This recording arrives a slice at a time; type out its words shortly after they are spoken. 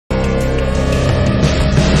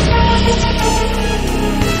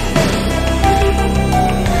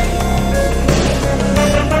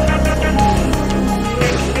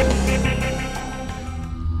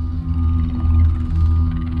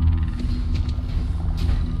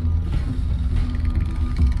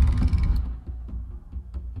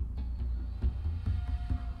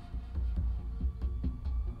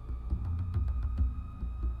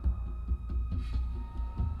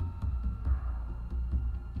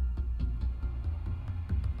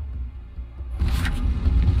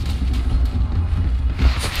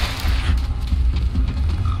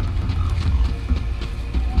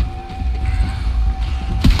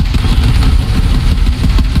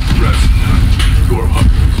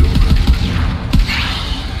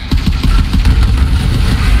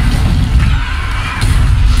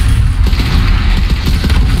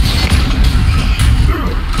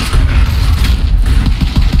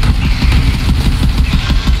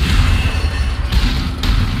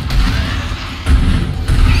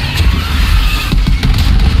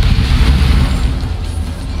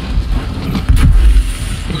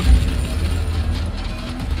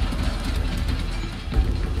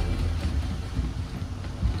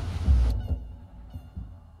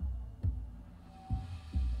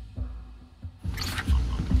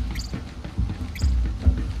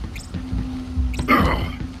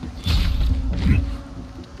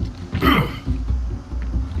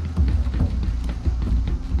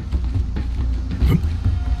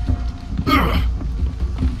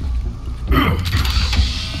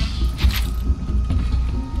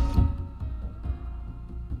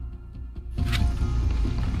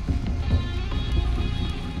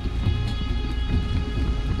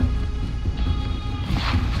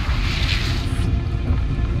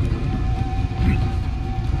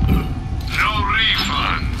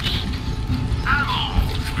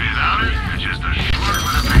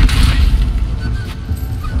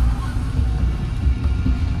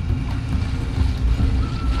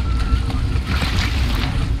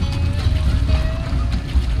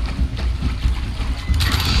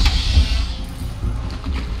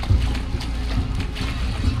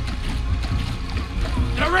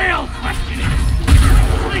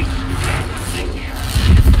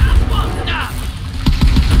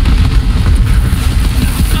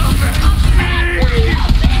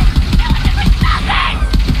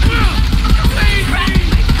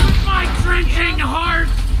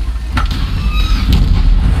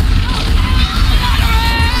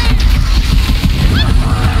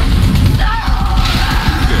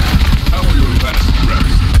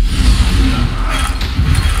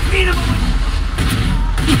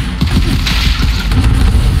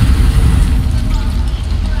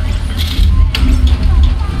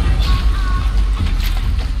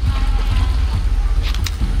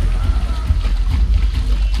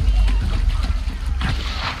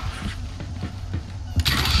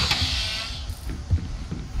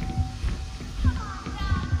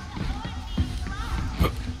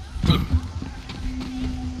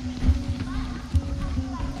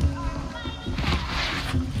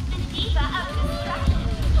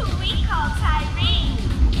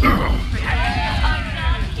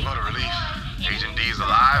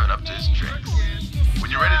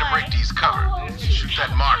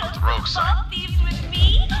mark with the rogue side. Both thieves with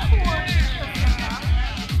me? Won't you kill some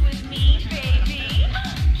both with me, baby?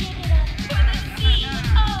 Give it up for the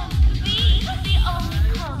C-O-V, the only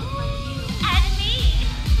code for you and me.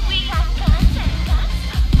 We got guns and guns,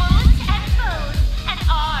 bullets and bows, and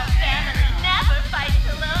our family never fights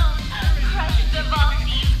alone. Crush the vault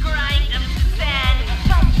thieves, grind them to sand.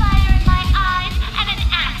 Got fire in my eyes and an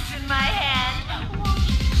axe in my hand. Won't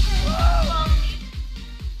you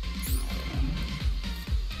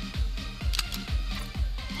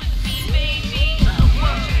with me, baby?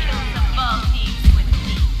 Won't you kill some vault thieves with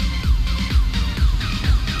me?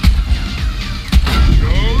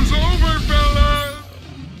 Show's over, fellas!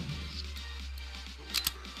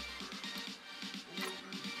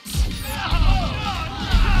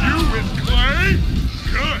 You with Clay?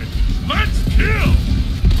 Good. Let's kill!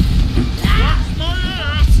 Watch my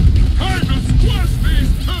ass! Time to squash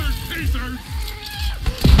these turd teasers!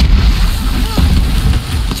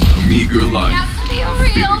 A meager life. That's the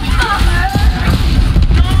real power!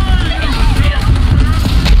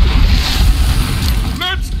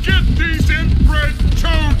 Let's get these inbred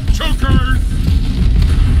toad chokers!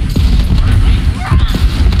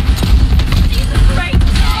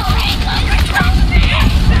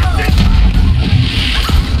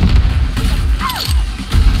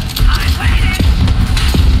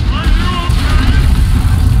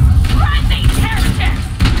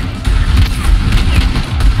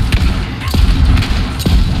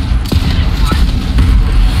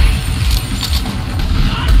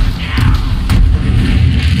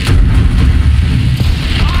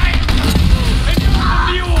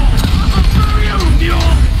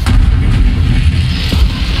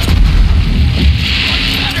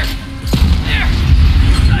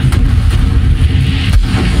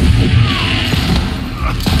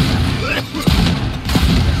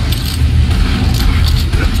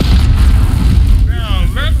 Now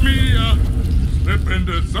let me, slip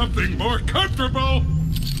into something more comfortable.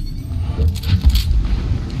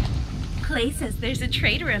 Clay says there's a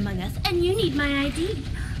traitor among us, and you need my ID.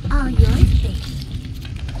 All yours, baby.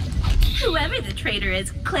 Whoever the traitor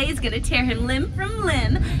is, Clay's gonna tear him limb from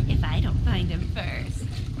limb if I don't find him first.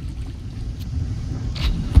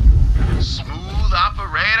 Smooth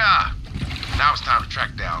operator. Now it's time to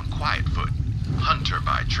track down Quietfoot, hunter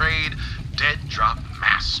by trade, dead drop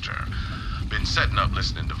master. Been setting up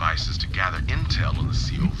listening devices to gather intel on the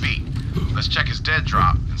COV. Let's check his dead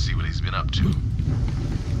drop and see what he's been up to.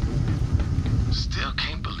 Still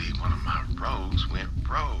can't believe one of my rogues went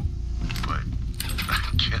rogue, but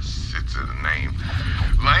I guess it's in the name.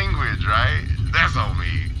 Language, right? That's on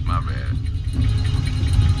me. My bad.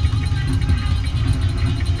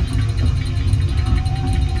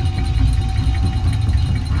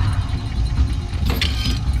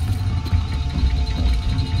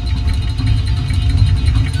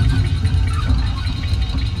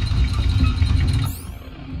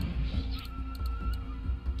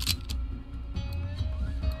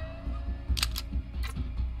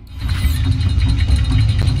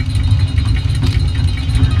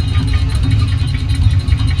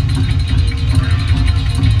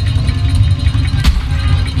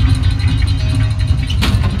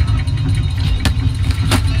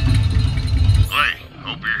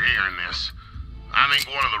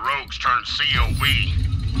 COV.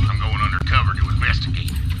 I'm going undercover to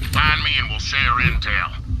investigate. Find me and we'll share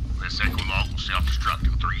intel. This echo log will self-destruct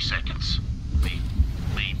in 3 seconds. Beep,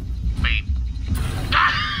 beep, beep.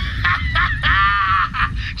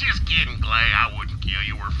 Just kidding, Clay. I wouldn't kill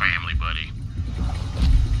you. We're family, buddy.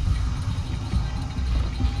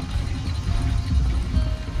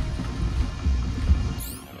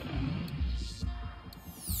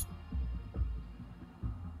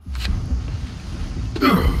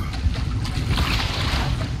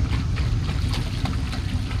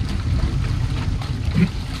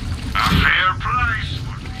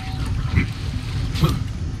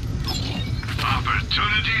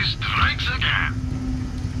 Opportunity strikes again.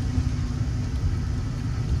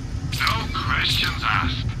 No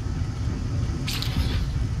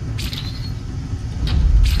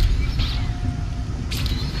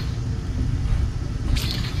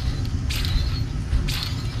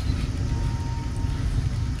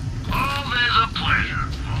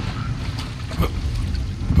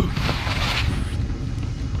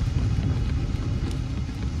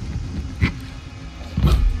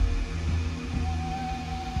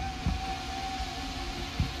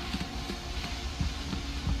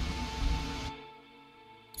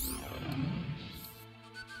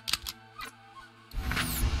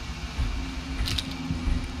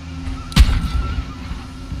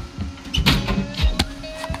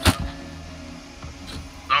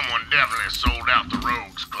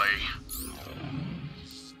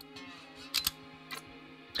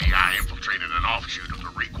offshoot of the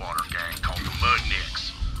Reekwater gang called the Mudnicks.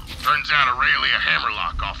 Turns out Aurelia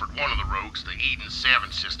Hammerlock offered one of the rogues the Eden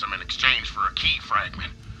 7 system in exchange for a key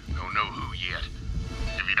fragment. Don't know who yet.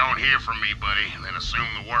 If you don't hear from me, buddy, then assume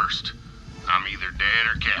the worst. I'm either dead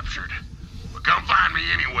or captured. But come find me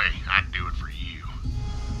anyway. I'd do it for you.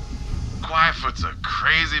 Quietfoot's a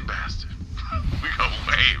crazy bastard. We go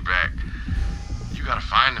way back. You gotta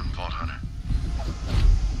find him, Vault Hunter.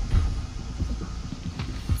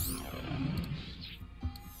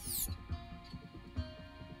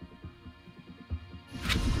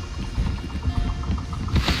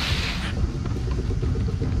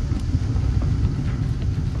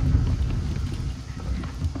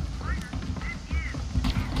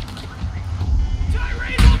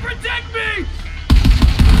 Protect me!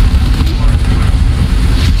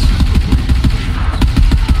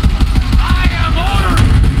 I am ordered!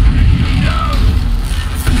 No!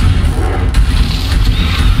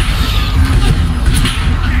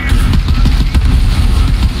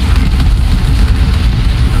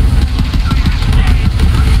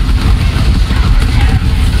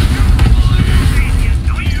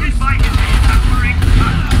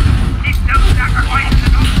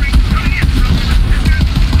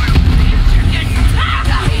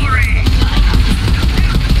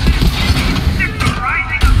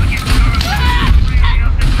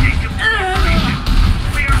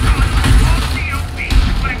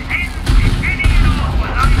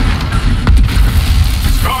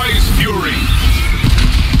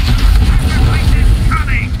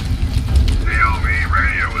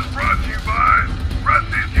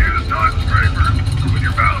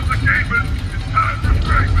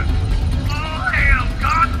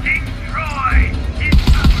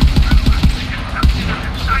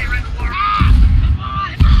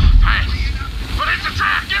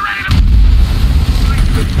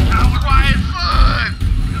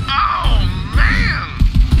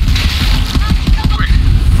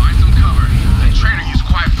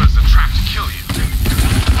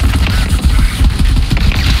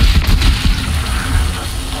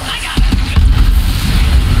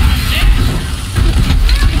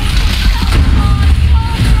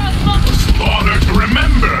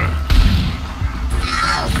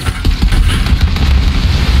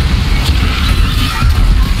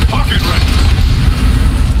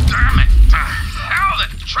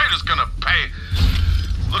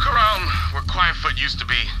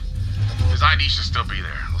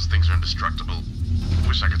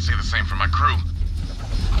 Wish I could say the same for my crew.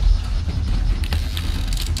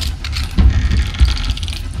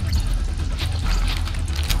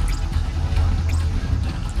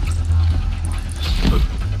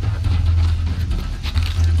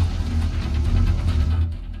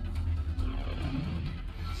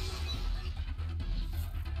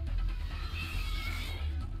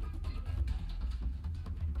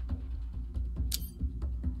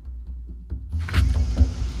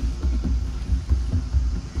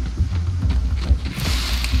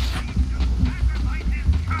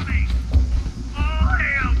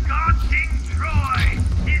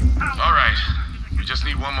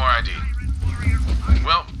 One more ID.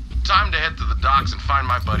 Well, time to head to the docks and find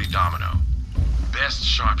my buddy Domino. Best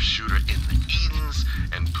sharpshooter in the Edens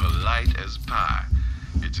and polite as pie.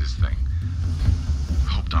 It's his thing.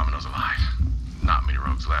 Hope Domino's alive. Not many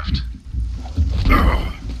rogues left.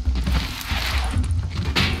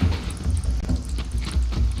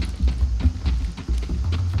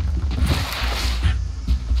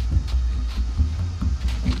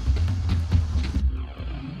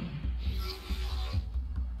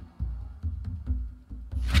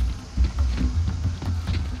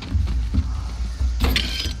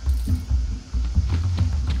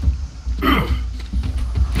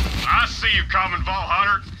 Common Vault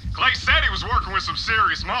Hunter. Clay said he was working with some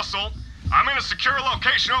serious muscle. I'm in a secure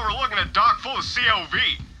location overlooking a dock full of COV.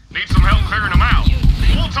 Need some help clearing them out.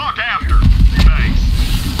 We'll talk after. Thanks.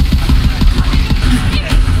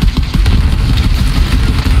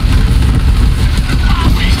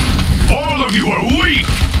 All of you are weak!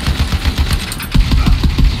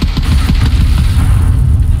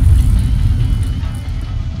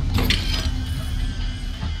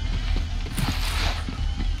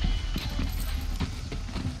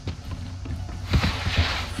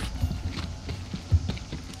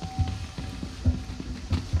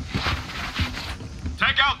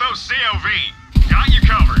 Take out those COV. Got you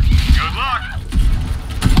covered. Good luck.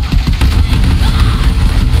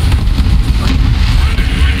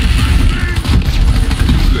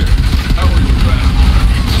 How are you,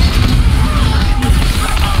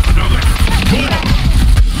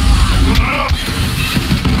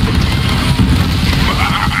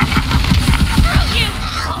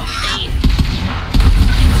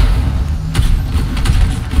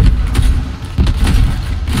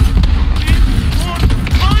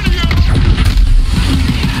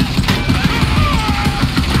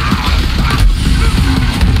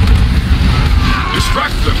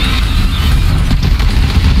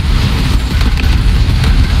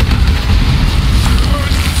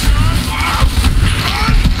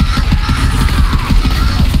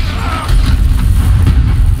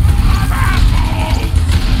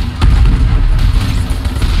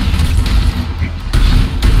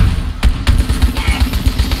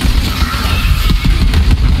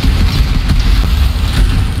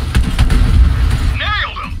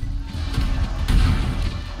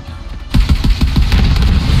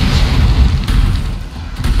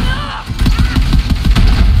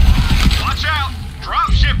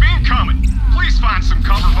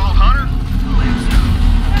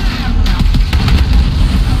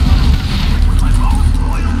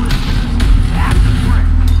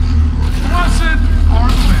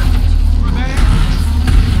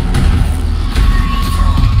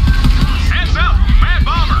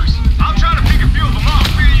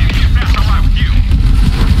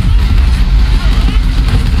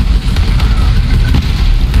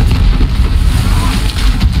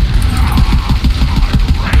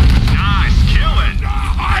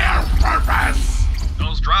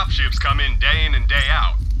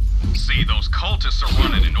 cultists are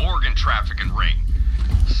running an organ trafficking ring,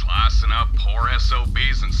 slicing up poor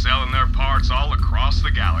SOBs and selling their parts all across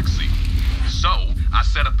the galaxy. So, I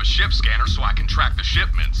set up a ship scanner so I can track the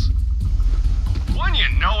shipments. When you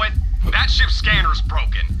know it, that ship scanner's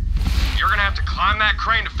broken. You're gonna have to climb that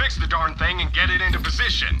crane to fix the darn thing and get it into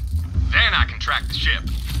position. Then I can track the ship.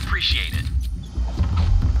 Appreciate it.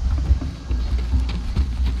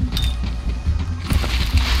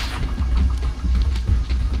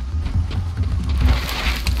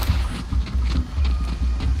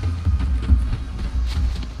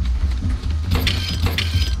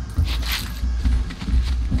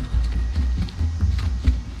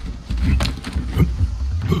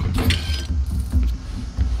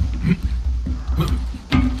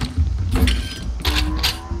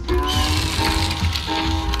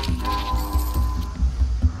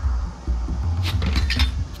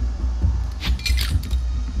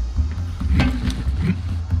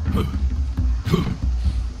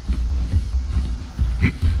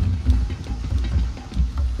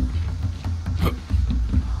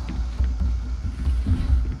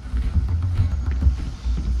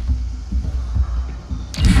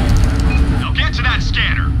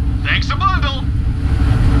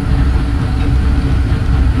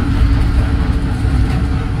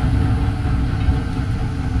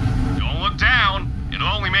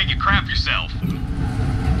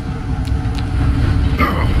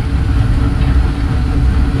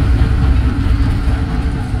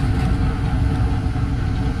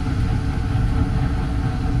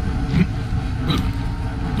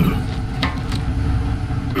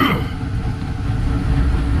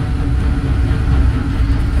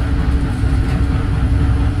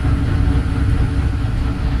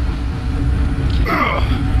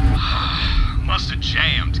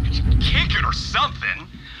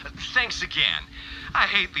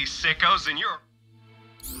 Sickos and you're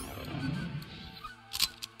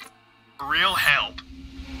real help.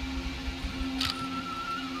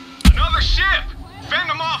 Another ship! Fend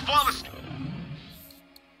them off while the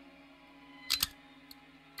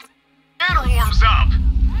scanner warms up.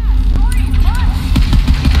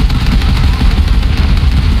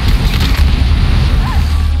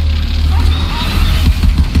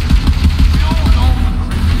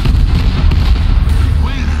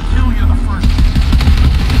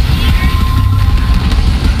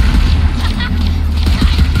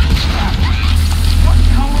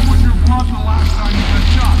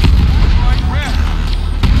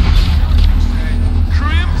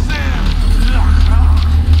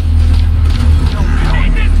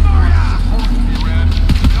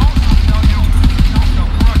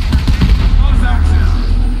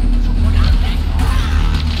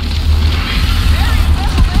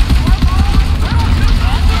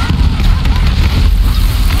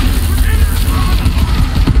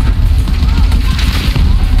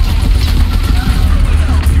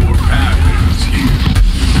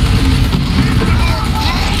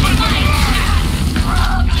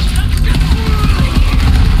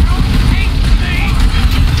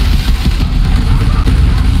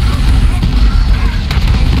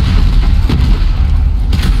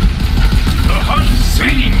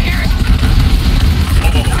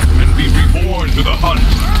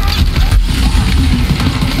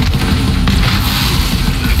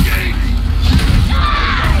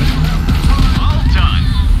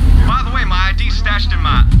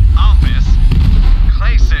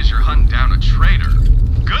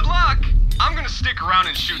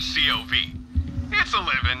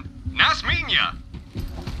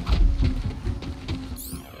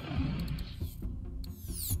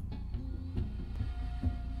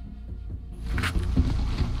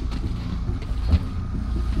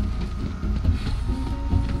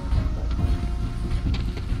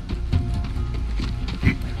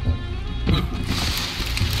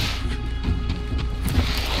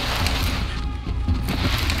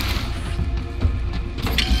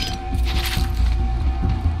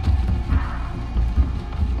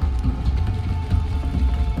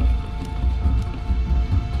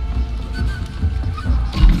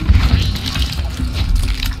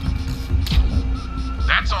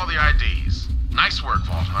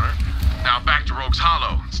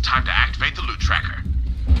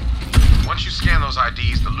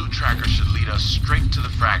 IDs, the loot tracker should lead us straight to the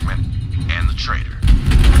fragment and the trader.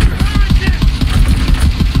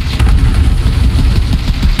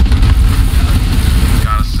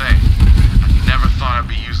 Gotta say, I never thought I'd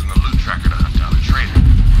be using the loot tracker to hunt down a trader.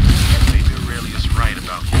 Maybe Aurelius right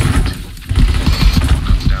about that. It all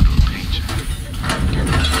comes down to a paycheck.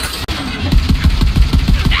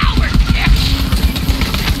 Now we're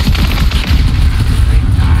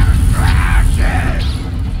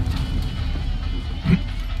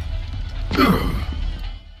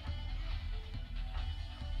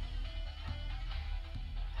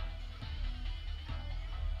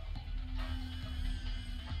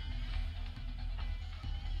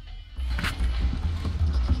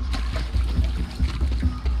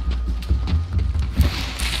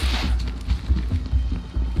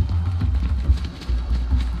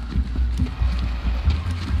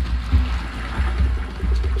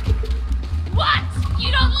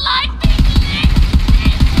You don't like me?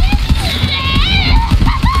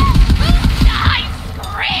 Die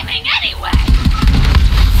screaming anyway!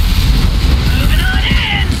 Moving on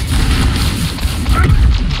in!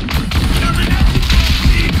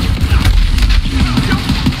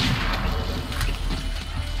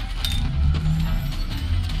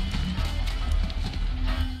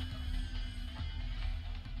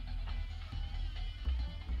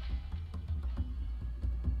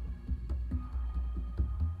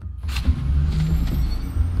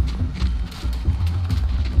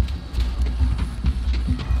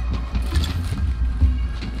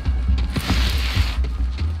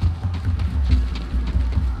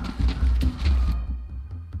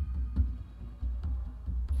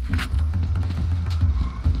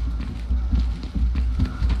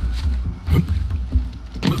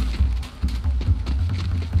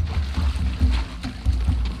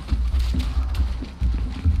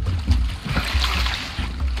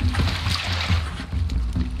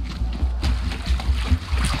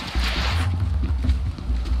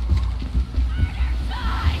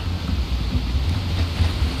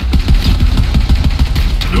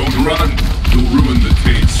 Run! You'll ruin the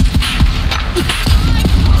taste.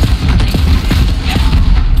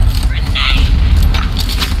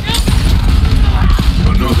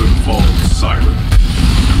 Another false siren.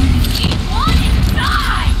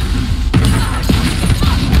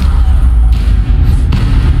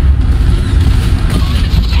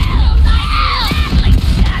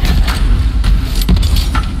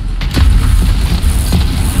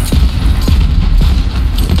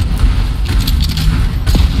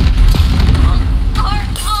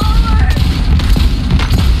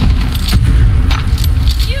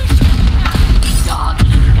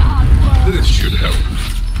 This should help.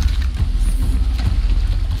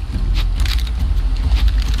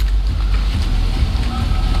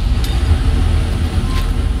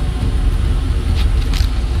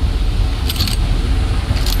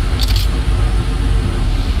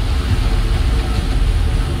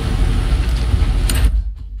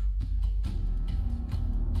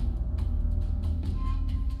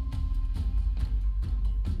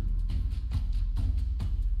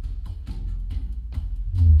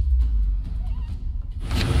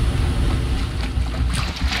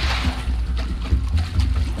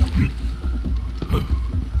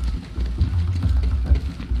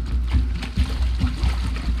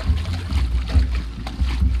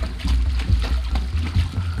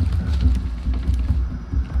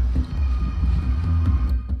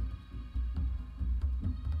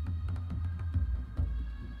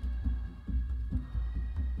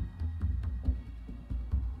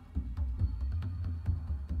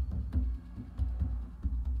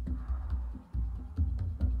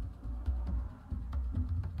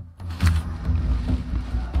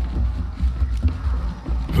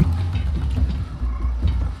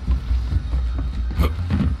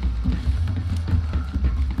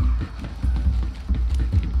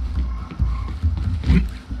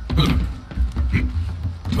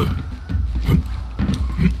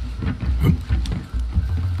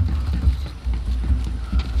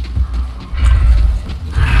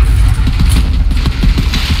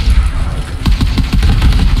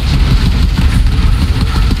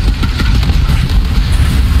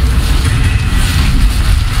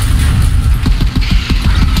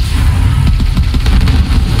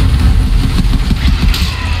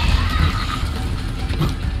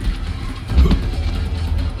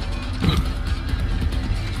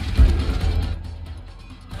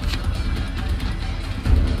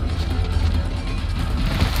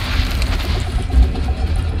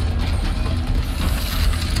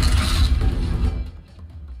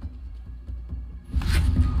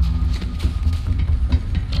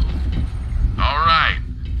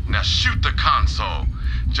 Shoot the console.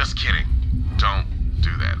 Just kidding. Don't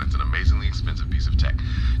do that. That's an amazingly expensive piece of tech.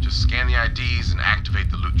 Just scan the IDs and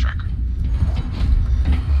activate the loot tracker.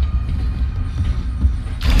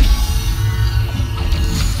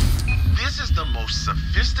 This is the most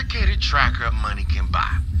sophisticated tracker money can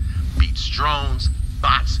buy. Beats drones,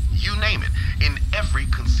 bots, you name it, in every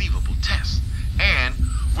conceivable test. And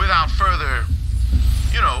without further,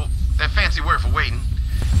 that fancy word for waiting,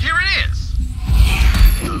 here it is.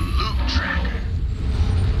 The loot tracker.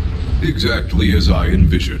 Exactly as I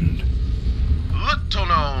envisioned. Little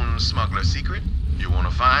known smuggler secret. You want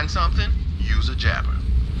to find something? Use a jabber.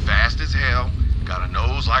 Fast as hell, got a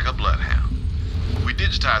nose like a bloodhound. We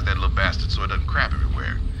digitized that little bastard so it doesn't crap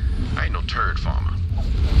everywhere. I ain't no turd farmer.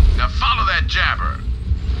 Now follow that jabber.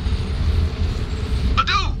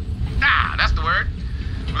 Ado! Ah, that's the word.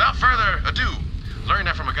 Without further ado, learn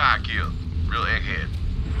that from a guy I killed. Real egghead.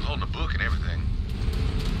 He was holding a book and everything.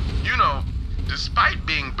 You know, despite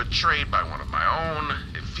being betrayed by one of my own,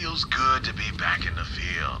 it feels good to be back in the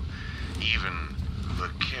field. Even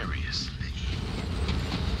vicariously.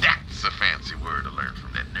 That's a fancy word I learned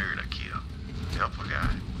from that nerd I killed. Helpful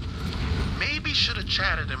guy. Maybe should have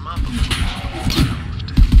chatted him up a little more.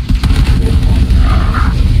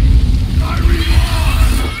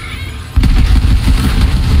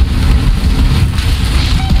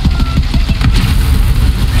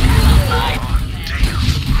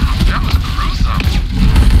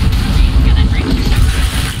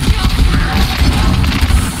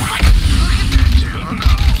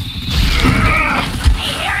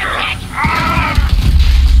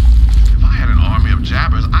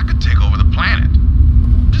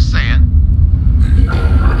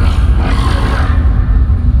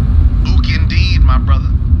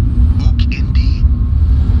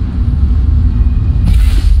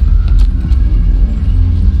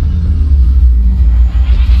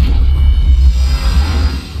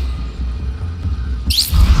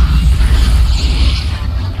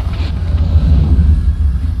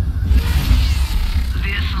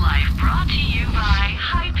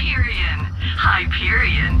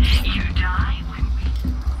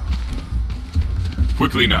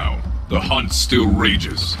 Quickly now, the hunt still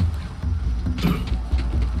rages.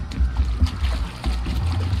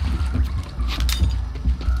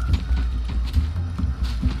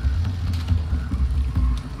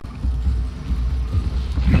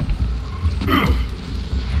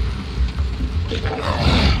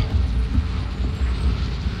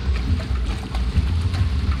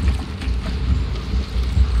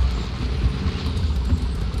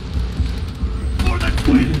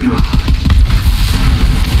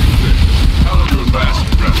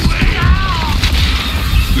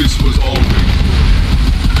 This was all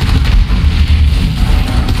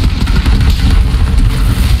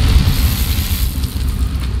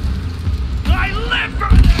I live for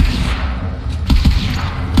this!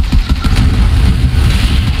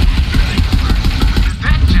 Did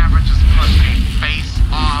that jabber just punch me face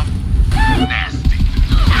off? Nasty.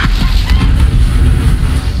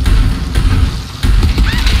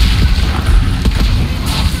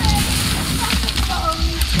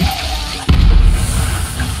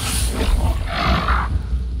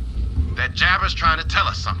 Jabber's trying to tell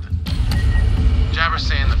us something. Jabber's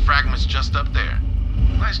saying the fragment's just up there.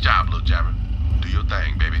 Nice job, little Jabber. Do your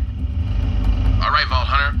thing, baby. All right, Vault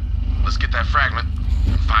Hunter. Let's get that fragment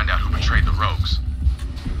and find out who betrayed the rogues.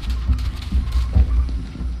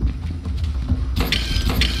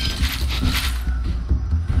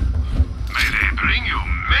 May they bring you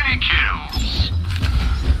many kills.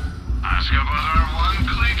 Ask about our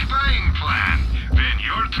one-click buying plan. When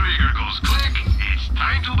your trigger goes click, it's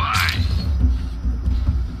time to buy.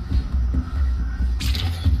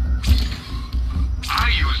 I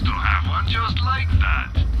used to have one just like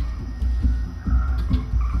that.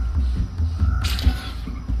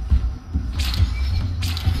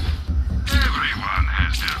 Everyone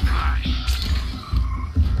has their price.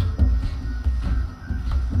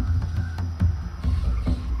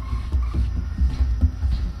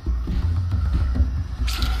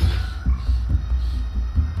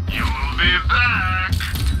 You will be back.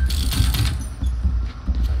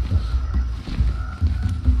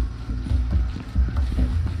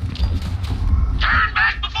 Turn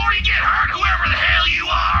back before you get hurt, whoever the hell you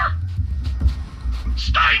are!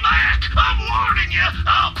 Stay back! I'm warning you!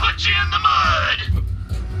 I'll put you in the mud!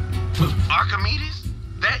 Archimedes?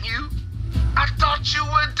 That you? I thought you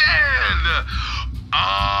were dead!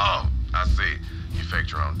 Oh, I see. You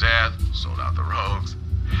faked your own death, sold out the rogues.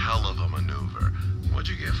 Hell of a maneuver. What'd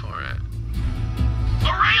you get for it?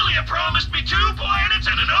 Aurelia promised me 2 planets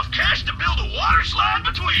and enough cash to build a water slide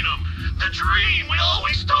between them. The dream we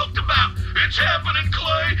always talked about. It's happening,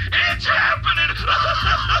 Clay. It's happening.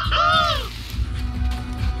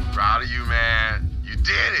 Proud of you, man. You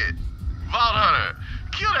did it. Vault Hunter,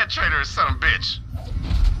 kill that traitorous son of a bitch.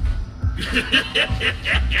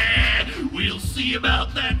 We'll see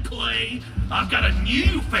about that, Clay. I've got a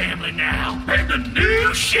new family now, and a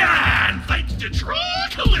new shine, thanks to Troy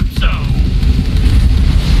Calypso.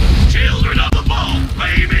 Children of the vault,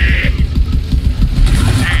 baby!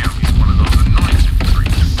 Damn, he's one of those anointed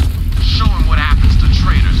freaks. Show him what happens to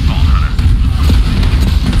traitors, Vault Hunter.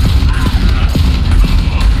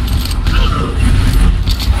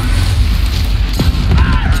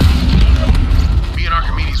 Me and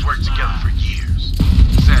Archimedes worked together for years.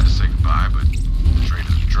 Sad to say goodbye, but the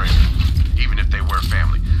traitors are traitors, even if they were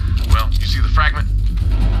family. Well, you see the fragment?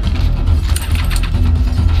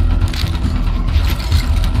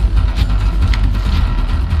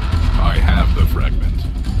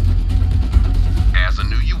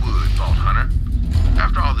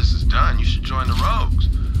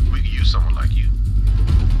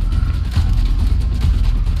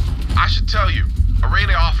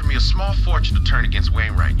 small fortune to turn against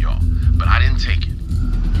Wainwright, y'all, but I didn't take it.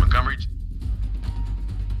 Montgomery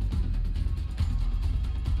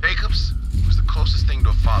Jacobs was the closest thing to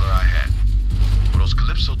a father I had. Well, those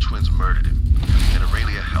Calypso twins murdered him, and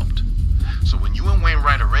Aurelia helped. So when you and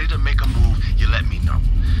Wainwright are ready to make a move, you let me know.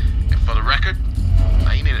 And for the record,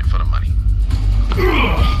 I ain't in it for the money.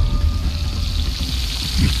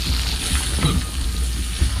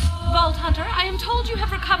 Vault Hunter, I am told you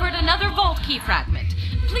have recovered another vault key fragment.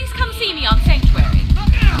 Please come see me on Sanctuary.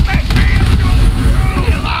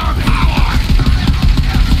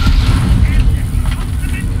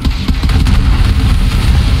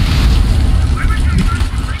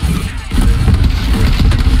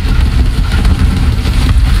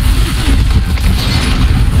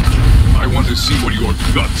 I want to see what your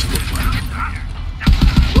guts look like.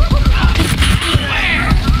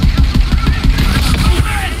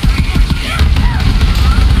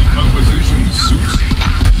 Composition suits.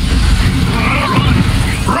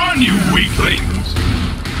 Run, you weaklings!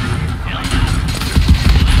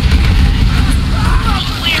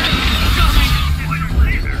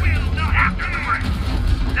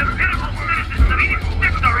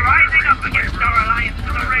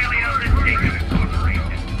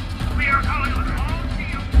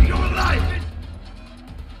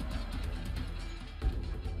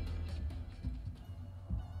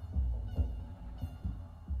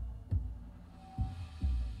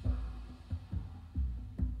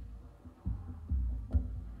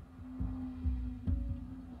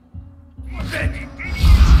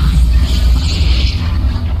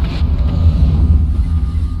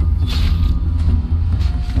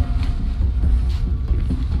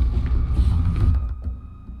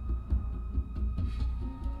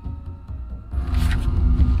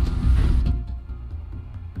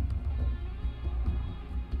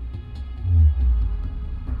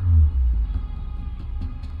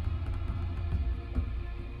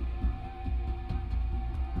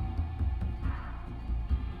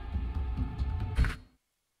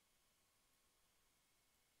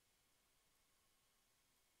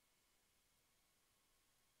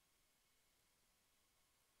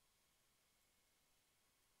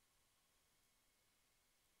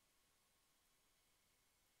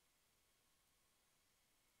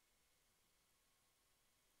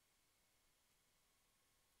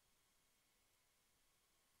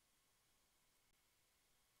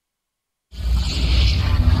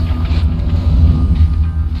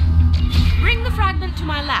 To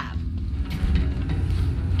my lab.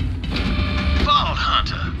 Vault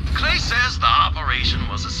Hunter, Clay says the operation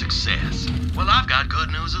was a success. Well, I've got good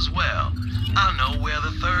news as well. I know where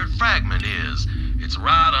the third fragment is. It's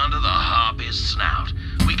right under the Harpy's snout.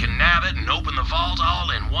 We can nab it and open the vault all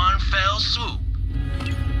in one fell swoop.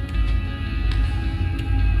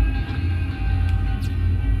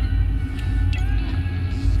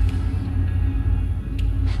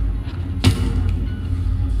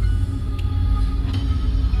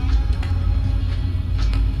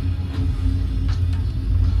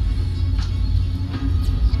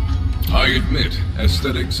 I admit,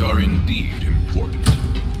 aesthetics are indeed important.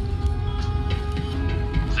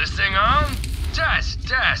 Is this thing on? Test,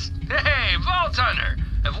 test. Hey, Vault Hunter,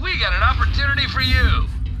 have we got an opportunity for you?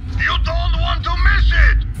 You don't want to miss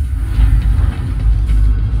it!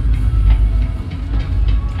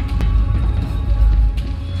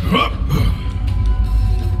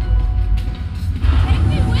 Take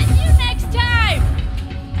me with you next time!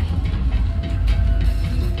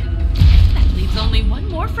 That leaves only one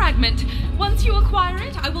more fragment. Once you acquire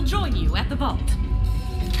it, I will join you at the vault.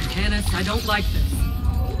 Tannis, I don't like this.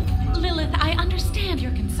 Lilith, I understand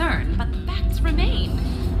your concern, but the facts remain.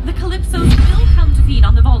 The Calypsos will come to feed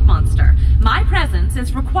on the vault monster. My presence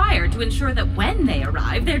is required to ensure that when they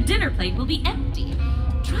arrive, their dinner plate will be empty.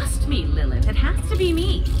 Trust me, Lilith, it has to be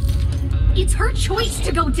me. It's her choice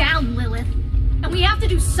to go down, Lilith. And we have to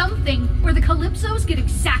do something where the Calypsos get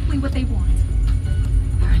exactly what they want.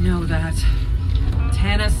 I know that.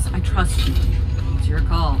 Tannis, I trust you. It's your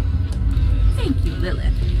call. Thank you,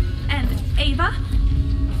 Lilith. And Ava,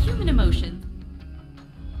 human emotion.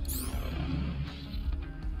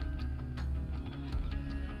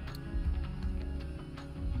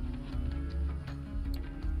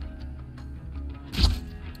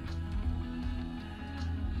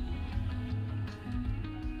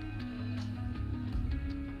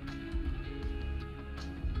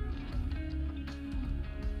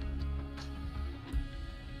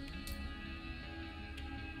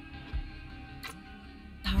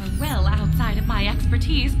 Well outside of my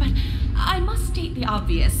expertise, but I must state the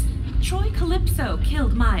obvious. Troy Calypso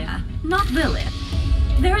killed Maya, not Lilith.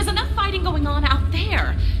 There is enough fighting going on out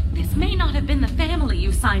there. This may not have been the family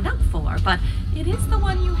you signed up for, but it is the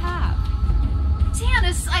one you have.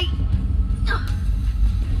 Tannis,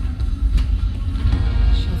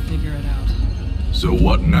 She'll figure it out. So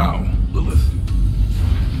what now, Lilith?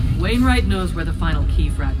 Wainwright knows where the final key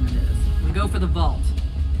fragment is. We go for the vault.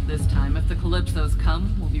 This time, if the Calypsos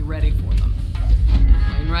come, we'll be ready for them.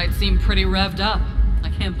 Wainwright seemed pretty revved up. I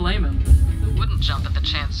can't blame him. Who wouldn't jump at the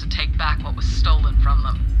chance to take back what was stolen from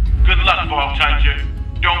them? Good luck, Vault Hunter.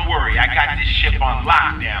 Don't worry, I got this ship on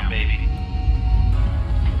lockdown, baby.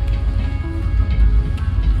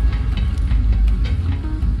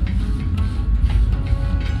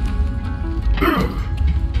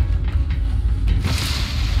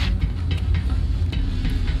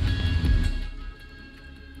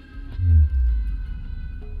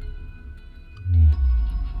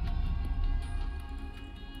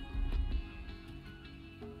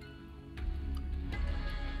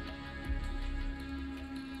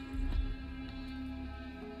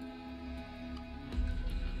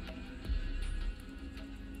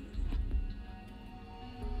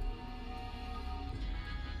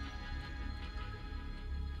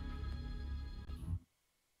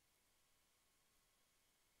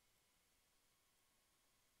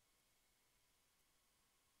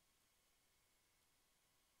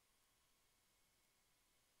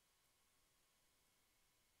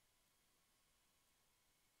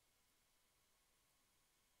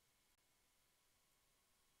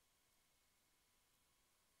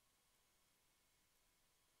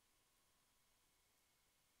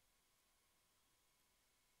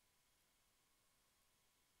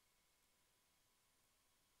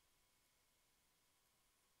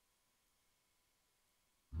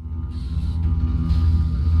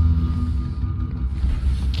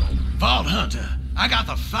 Vault Hunter, I got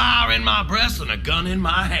the fire in my breast and a gun in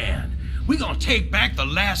my hand. We gonna take back the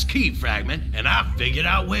last key fragment, and I figured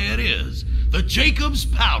out where it is. The Jacobs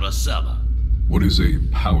Powder Cellar. What is a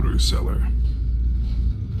powder cellar?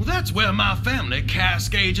 Well, that's where my family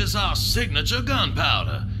cascages our signature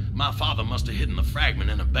gunpowder. My father must have hidden the fragment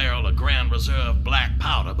in a barrel of Grand Reserve black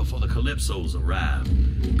powder before the Calypsos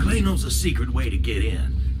arrived. Clay knows a secret way to get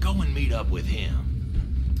in. Go and meet up with him.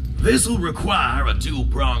 This'll require a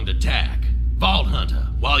two-pronged attack. Vault Hunter,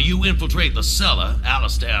 while you infiltrate the cellar,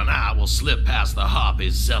 Alistair and I will slip past the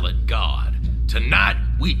Harpy's zealot guard. Tonight,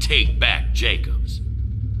 we take back Jacobs.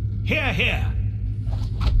 Here, here.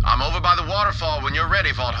 I'm over by the waterfall when you're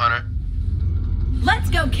ready, Vault Hunter.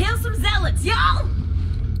 let's go kill some zealots, y'all!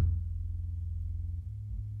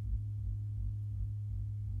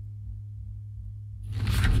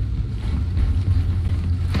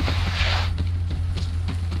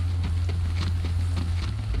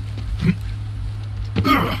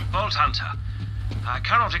 Vault Hunter, I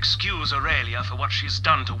cannot excuse Aurelia for what she's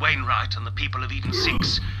done to Wainwright and the people of Eden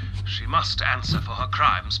 6. She must answer for her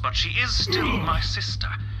crimes, but she is still my sister.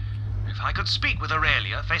 If I could speak with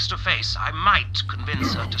Aurelia face to face, I might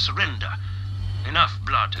convince her to surrender. Enough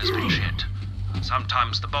blood has been shed.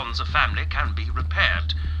 Sometimes the bonds of family can be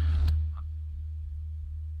repaired.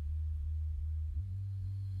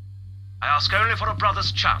 I ask only for a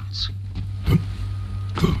brother's chance.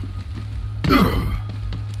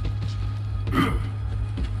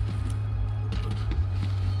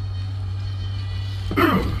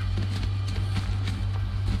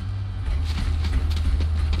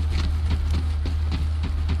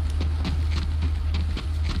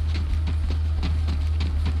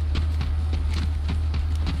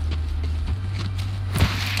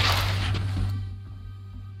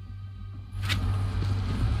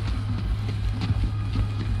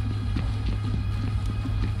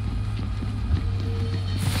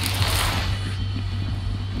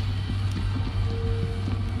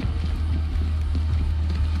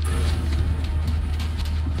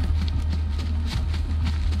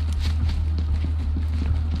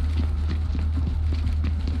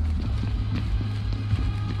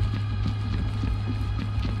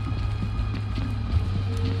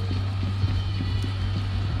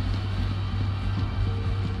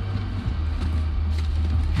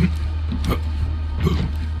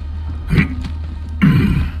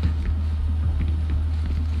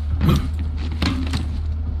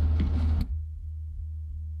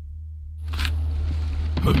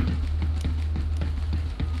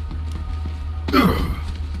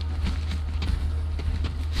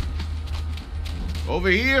 Over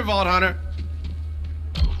here, Vault Hunter.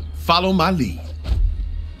 Follow my lead.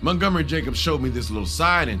 Montgomery Jacobs showed me this little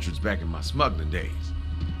side entrance back in my smuggling days.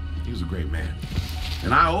 He was a great man.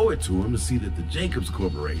 And I owe it to him to see that the Jacobs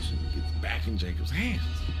Corporation gets back in Jacobs' hands.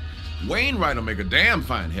 Wainwright will make a damn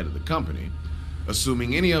fine head of the company,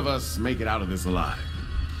 assuming any of us make it out of this alive.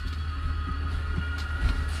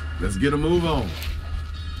 Let's get a move on.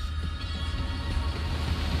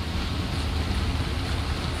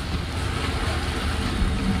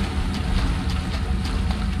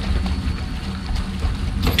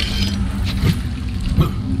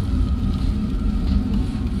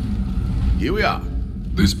 Here we are.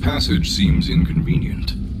 This passage seems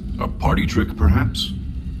inconvenient. A party trick, perhaps?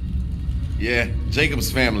 Yeah,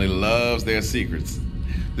 Jacob's family loves their secrets.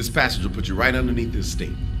 This passage will put you right underneath this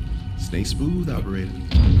stake. Stay smooth, operator.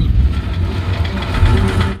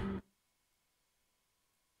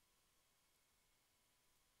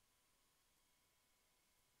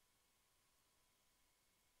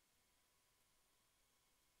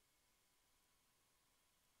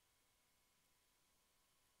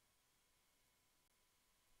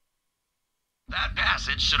 That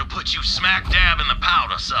passage should have put you smack dab in the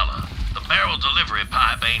powder cellar. The barrel delivery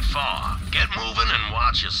pipe ain't far. Get moving and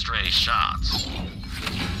watch your stray shots.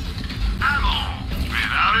 Ammo!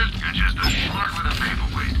 Without it, you're just a schmuck with a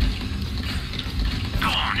paperweight. Go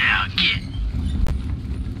on now, get.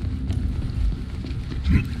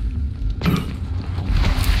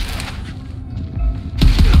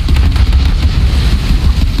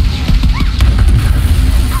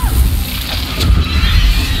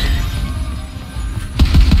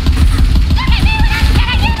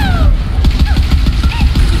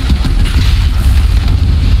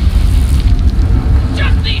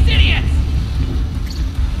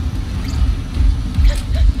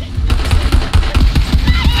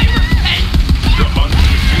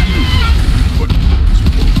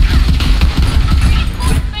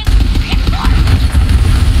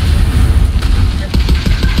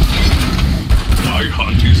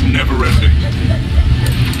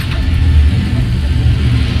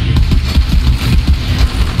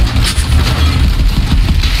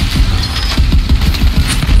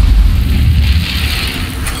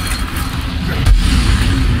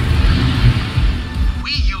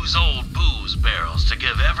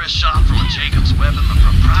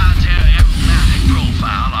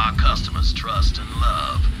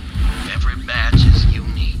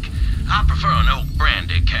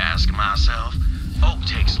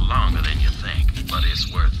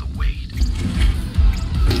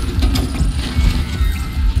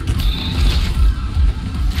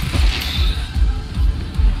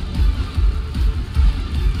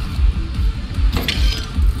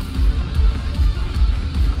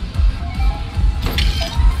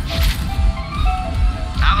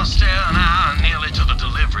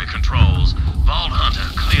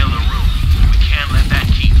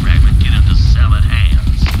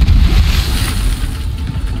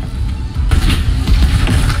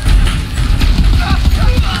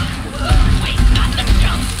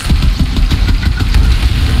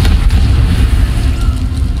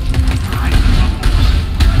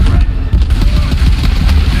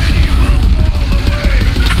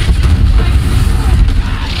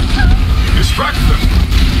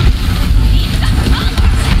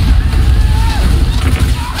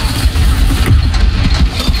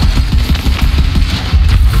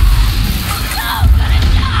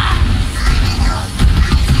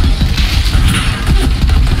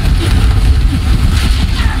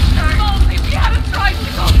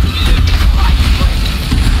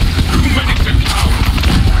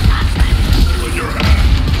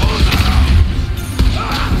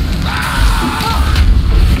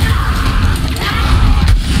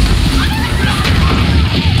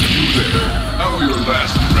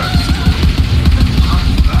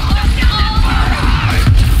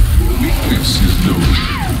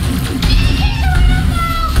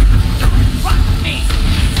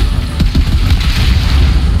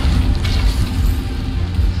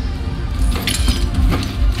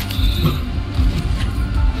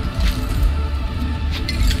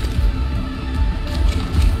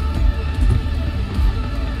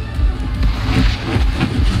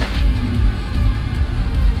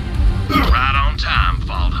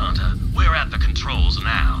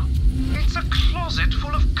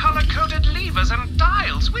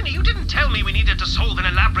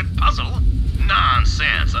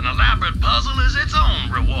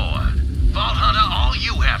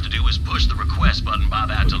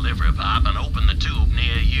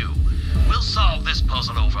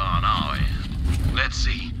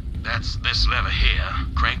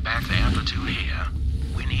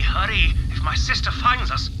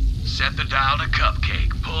 Set the dial to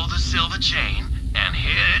Cupcake, pull the silver chain, and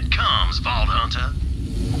here it comes, Vault Hunter.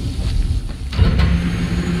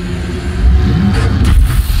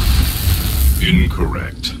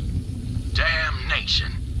 Incorrect.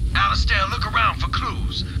 Damnation. Alistair, look around for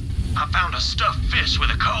clues. I found a stuffed fish with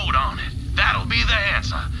a code on it. That'll be the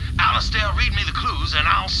answer. Alistair, read me the clues and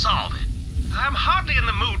I'll solve it. I'm hardly in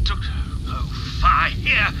the mood to... Oh, fine.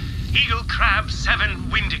 Here, Eagle Crab 7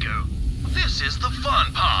 Windigo. This is the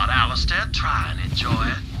fun part, Alistair. Try and enjoy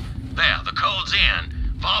it. There, the code's in.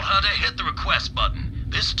 Vault Hunter, hit the request button.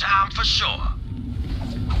 This time for sure.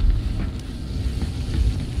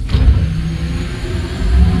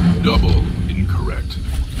 Double incorrect.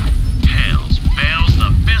 Hells bells,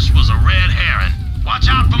 the fish was a red herring. Watch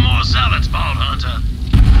out for more zealots, Vault Hunter.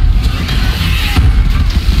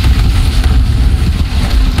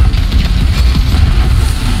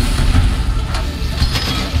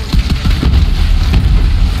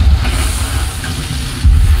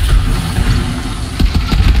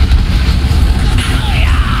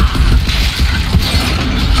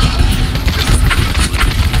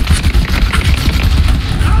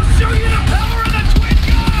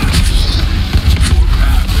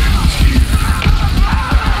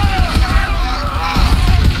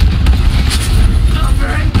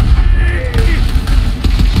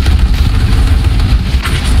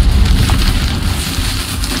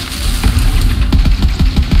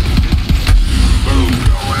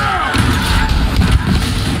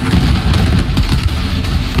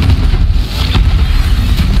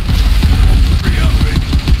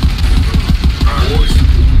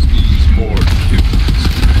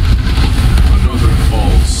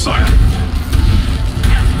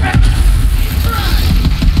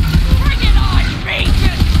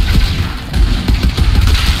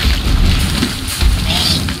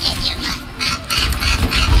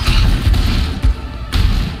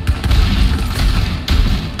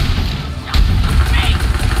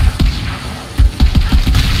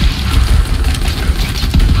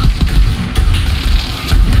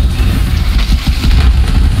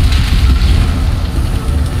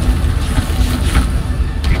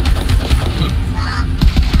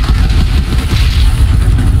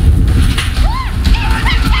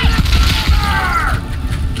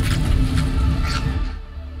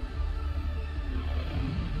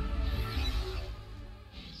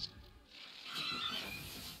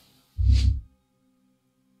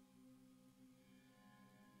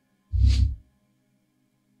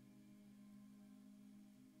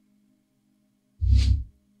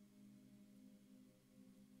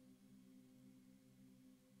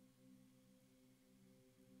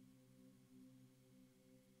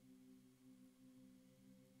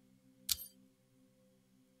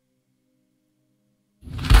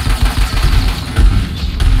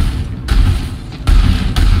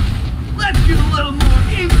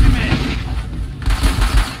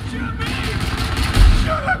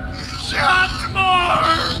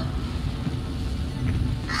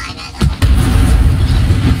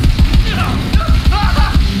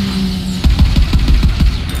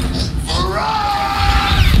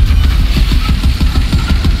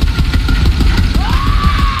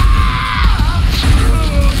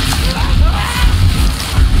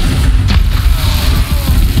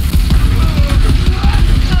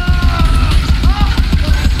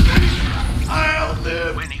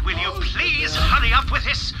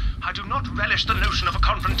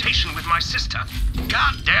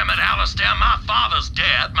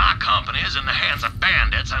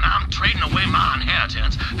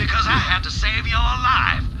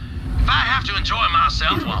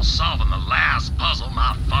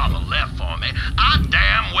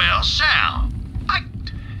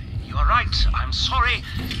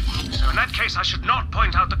 I should not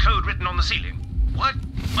point out the code written on the ceiling. What?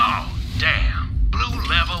 Oh, damn. Blue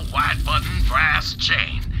lever, white button, brass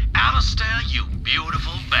chain. Alistair, you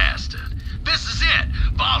beautiful bastard. This is it.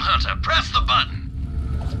 Vault Hunter, press the button.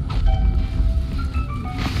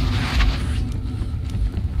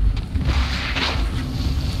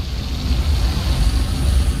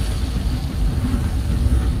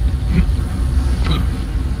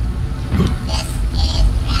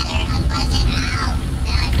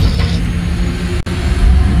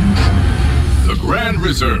 Grand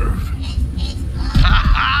Reserve. Ha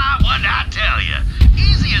ha! What'd I tell you?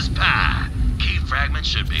 Easy as pie. Key fragment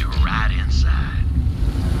should be right inside.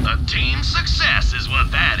 A team success is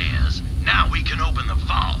what that is. Now we can open the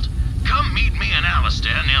vault. Come meet me and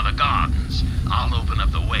Alistair near the gardens. I'll open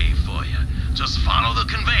up the way for you. Just follow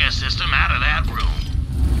the conveyor system out of that room.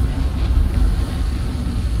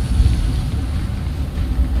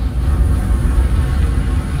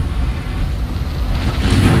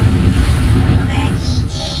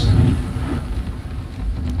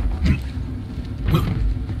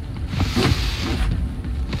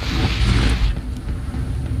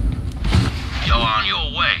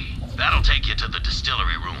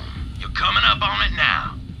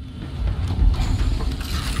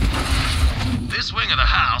 This wing of the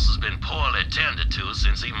house has been poorly tended to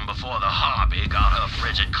since even before the harpy got her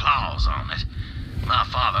frigid claws on it. My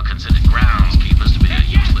father considered groundskeepers to be a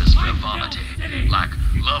useless frivolity, like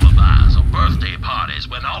lullabies or birthday parties,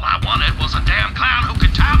 when all I wanted was a damn clown who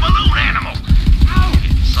could tie balloon animals.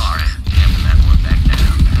 Sorry, having that one back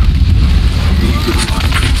down now.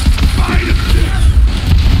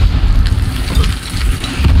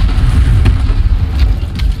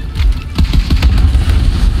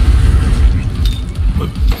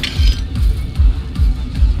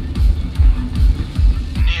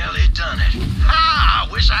 Nearly done it. Ha!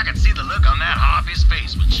 I wish I could see the look on that harpy's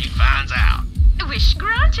face when she finds out. Wish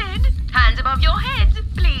granted. Hands above your heads,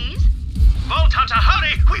 please. Vault Hunter,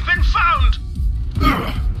 hurry! We've been found!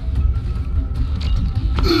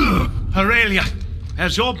 Aurelia,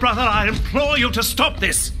 as your brother, I implore you to stop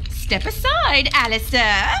this. Step aside,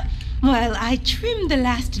 Alistair, while I trim the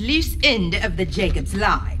last loose end of the Jacob's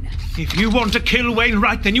line. If you want to kill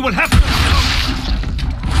Wainwright, then you will have to...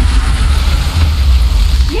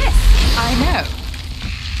 Yes, I know.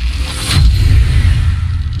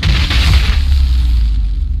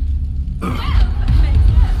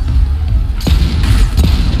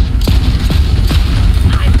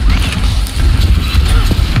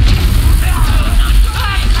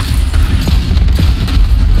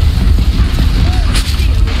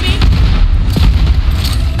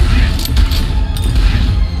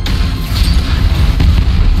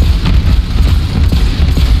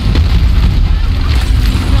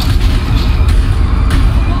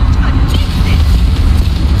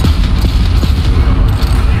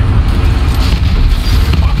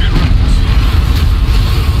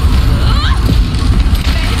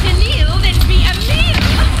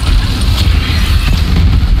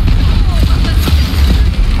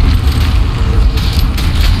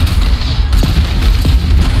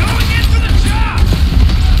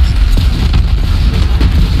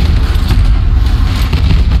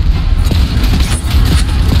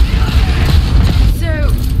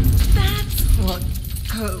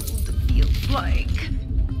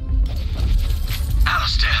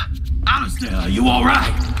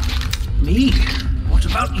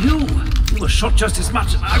 Shot just as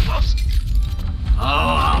much as I was. Oh,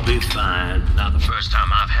 I'll be fine. Not the first time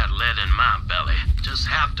I've had lead in my belly. Just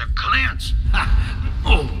have to clench. Ha.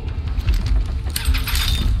 Oh.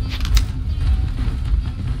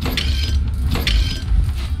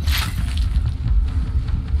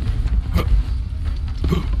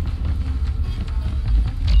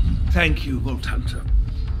 Thank you, Vault Hunter,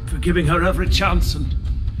 for giving her every chance and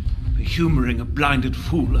for humoring a blinded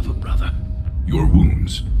fool of a brother. Your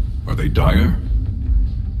wounds, are they dire?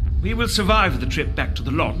 We will survive the trip back to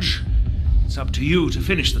the lodge. It's up to you to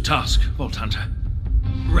finish the task, Vault Hunter.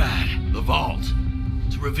 Right, the vault.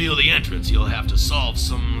 To reveal the entrance, you'll have to solve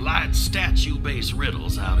some light statue-based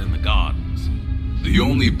riddles out in the gardens. The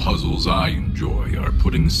only puzzles I enjoy are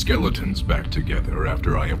putting skeletons back together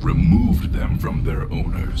after I have removed them from their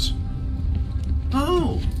owners.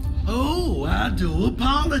 Oh, I do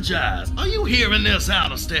apologize. Are you hearing this,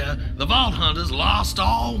 Alistair? The Vault Hunter's lost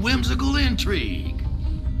all whimsical intrigue.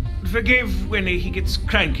 Forgive when he gets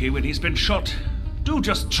cranky when he's been shot. Do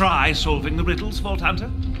just try solving the riddles, Vault Hunter.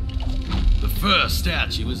 The first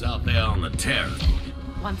statue is out there on the terrace.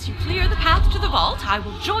 Once you clear the path to the vault, I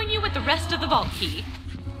will join you with the rest of the vault key.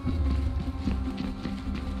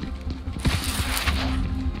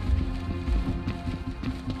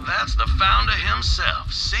 That's the founder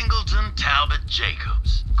himself, Singleton Talbot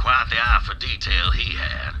Jacobs. Quite the eye for detail he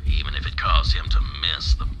had, even if it caused him to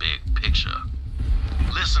miss the big picture.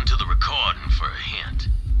 Listen to the recording for a hint.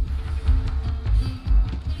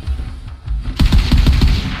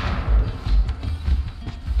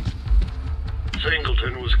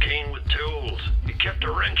 Singleton was keen with tools. He kept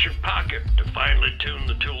a wrench in pocket to finely tune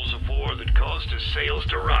the tools of war that caused his sails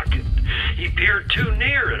to rocket. He peered too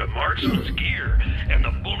near at a marksman's gear, and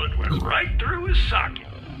the bullet went right through his socket.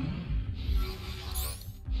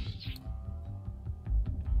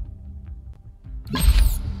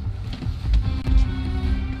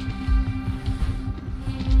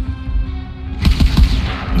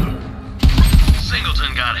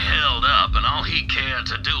 Singleton got held up, and all he cared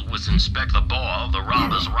to do was inspect the bore of the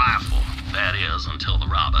robber's rifle. That is, until the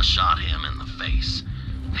robber shot him in the face.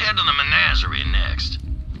 Head to the menagerie next.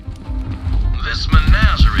 This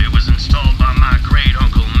menagerie was installed by my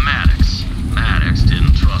great-uncle Maddox. Maddox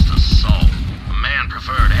didn't trust a soul. The man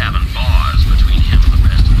preferred having bars between him and the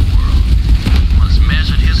rest of the world. Once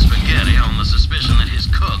measured his spaghetti on the suspicion that his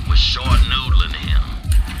cook was short-noodling him.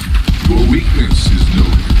 Your weakness is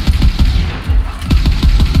noted.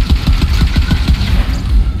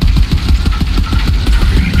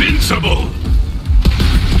 Invincible!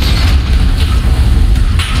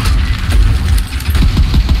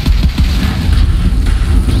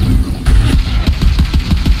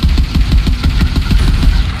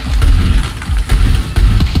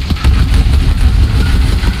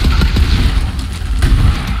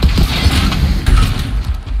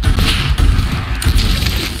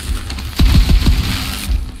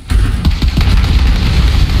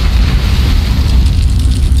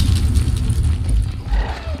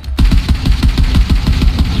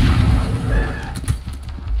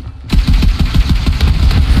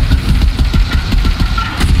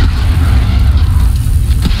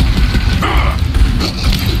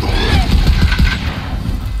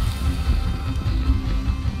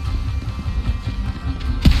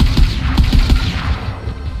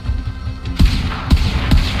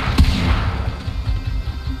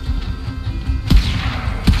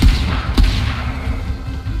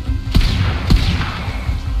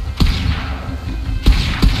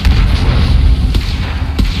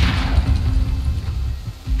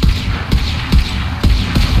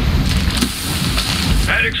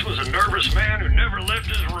 Maddox was a nervous man who never left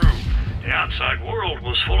his room. The outside world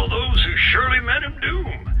was full of those who surely meant him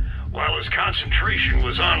doom. While his concentration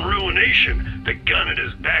was on ruination, the gun at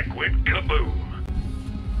his back went kaboom.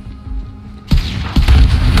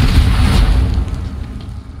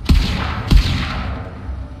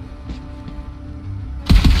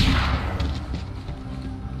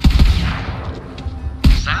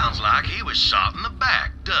 Sounds like he was shot in the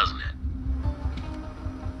back, doesn't it?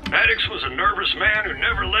 Maddox was a nervous man who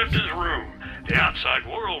never left his room. The outside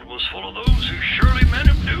world was full of those who surely meant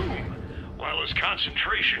him doom. While his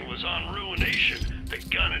concentration was on ruination, the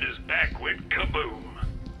gun at his back went kaboom.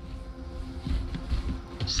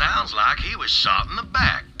 Sounds like he was shot in the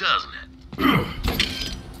back, doesn't it?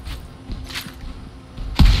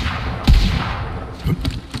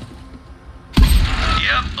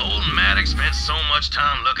 Yep, old Maddox spent so much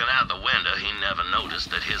time looking out the window he never noticed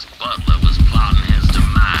that his butler was plotting his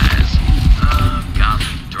demise.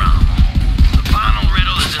 Gothic drama. The final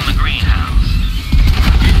riddle is in the greenhouse.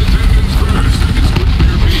 Keep the engines first. It's good for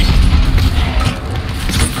your feet.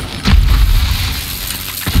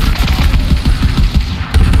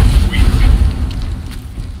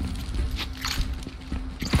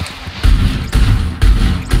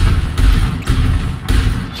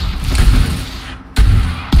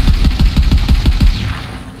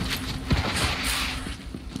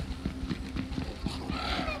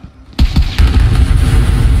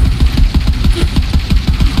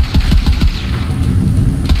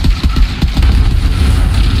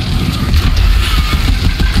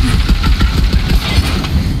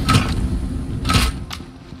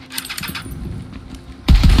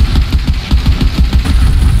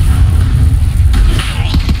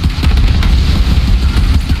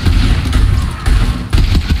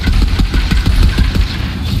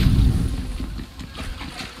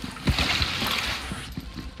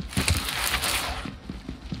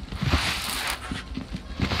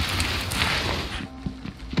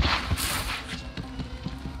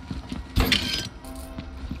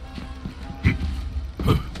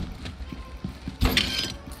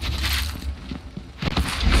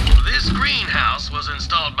 Was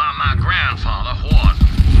installed by my grandfather, Wharton.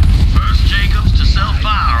 First Jacobs to sell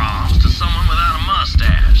firearms to someone without a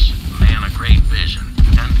mustache. A man of great vision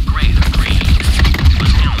and greater greed. It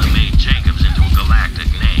was him that made Jacobs into a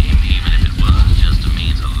galactic name, even if it was just a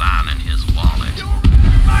means of lining his wallet.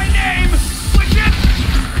 My name! What's it?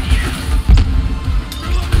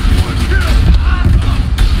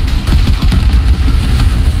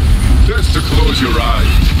 Just to close your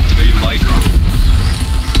eyes. They like them.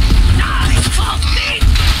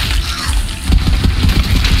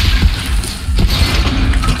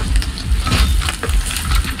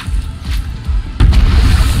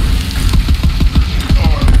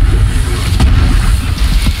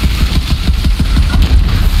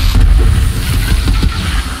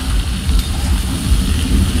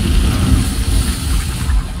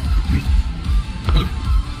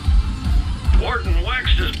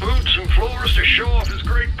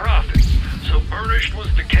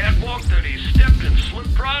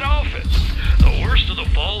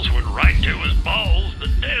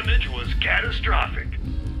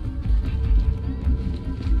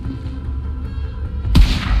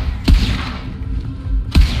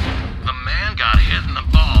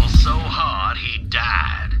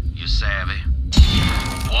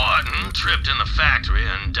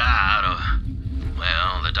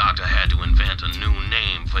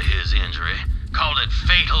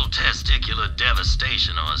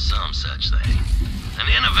 Devastation or some such thing. An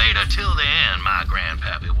innovator till the end, my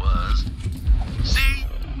grandpappy was. See?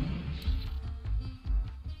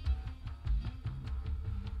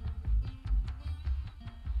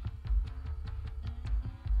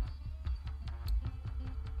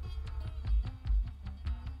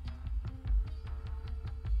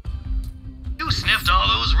 You sniffed all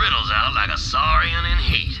those riddles out like a saurian in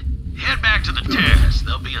heat. Head back to the terrace.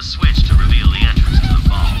 There'll be a switch to reveal the entrance to the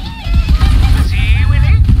vault. See,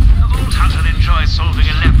 Winnie? A Vault Hunter enjoys solving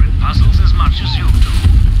elaborate puzzles as much as you do.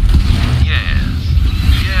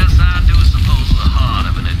 Yes, I do suppose the heart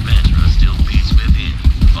of an adventurer still beats within,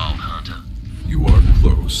 Vault Hunter. You are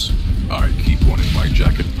close. I keep one in my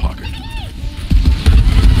jacket pocket.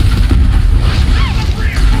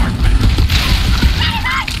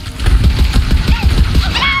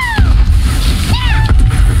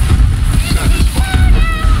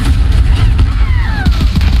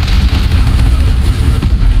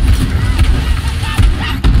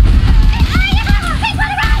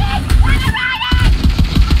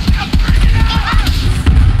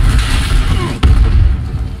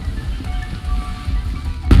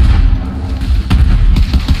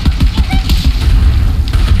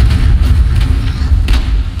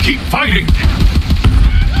 fighting!